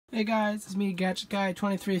Hey guys, it's me, Gadget Guy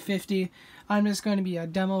 2350. I'm just going to be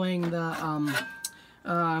demoing the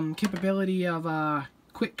capability of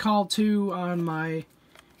quickcall 2 on my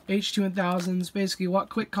H2000s. Basically, what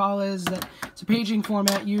quickcall is that it's a paging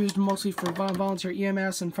format used mostly for volunteer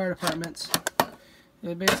EMS and fire departments.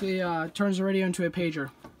 It basically turns the radio into a pager.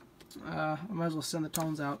 I might as well send the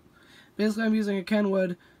tones out. Basically, I'm using a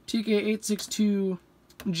Kenwood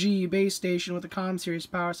TK862G base station with a COM series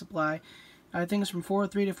power supply. I think it's from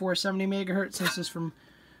 403 to 470 megahertz. This is from,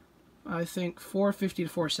 I think, 450 to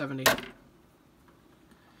 470.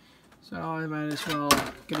 So I might as well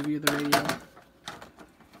get a view of the radio.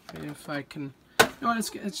 If I can, you know what, it's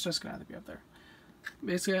just gonna have to be up there.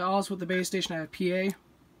 Basically, also with the base station, I have PA.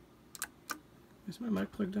 Is my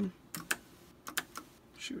mic plugged in?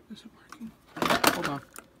 Shoot, is it working? Hold on.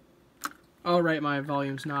 Oh right, my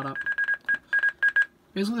volume's not up.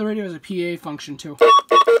 Basically, the radio has a PA function too.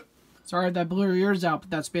 Sorry if that blew your ears out, but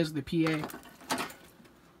that's basically PA.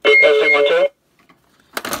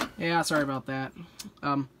 Yeah, sorry about that.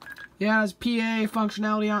 Yeah, it has PA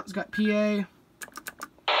functionality on it. It's got PA.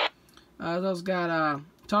 Those got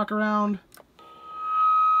talk around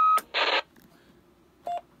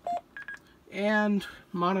and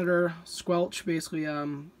monitor squelch, basically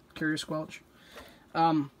carrier squelch.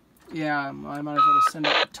 Yeah, I might as well just send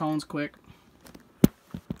out the tones quick.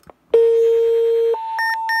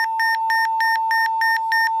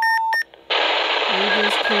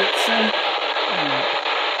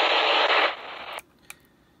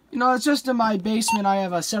 You know, it's just in my basement. I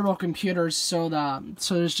have several computers, so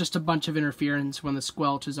there's just a bunch of interference when the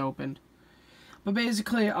squelch is opened. But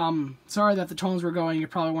basically, sorry that the tones were going. You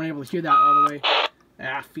probably weren't able to hear that all the way.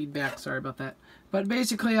 Feedback. Sorry about that. But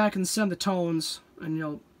basically, I can send the tones, and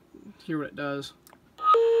you'll hear what it does.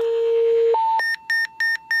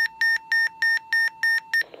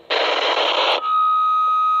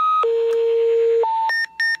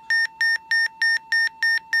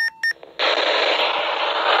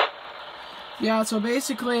 Yeah, so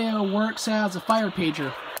basically it works as a fire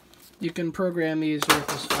pager. You can program these with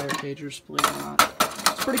this fire pagers, believe it or not.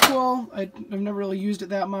 It's pretty cool. I've never really used it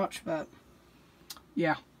that much, but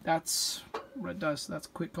yeah, that's what it does. That's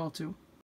quickcall 2.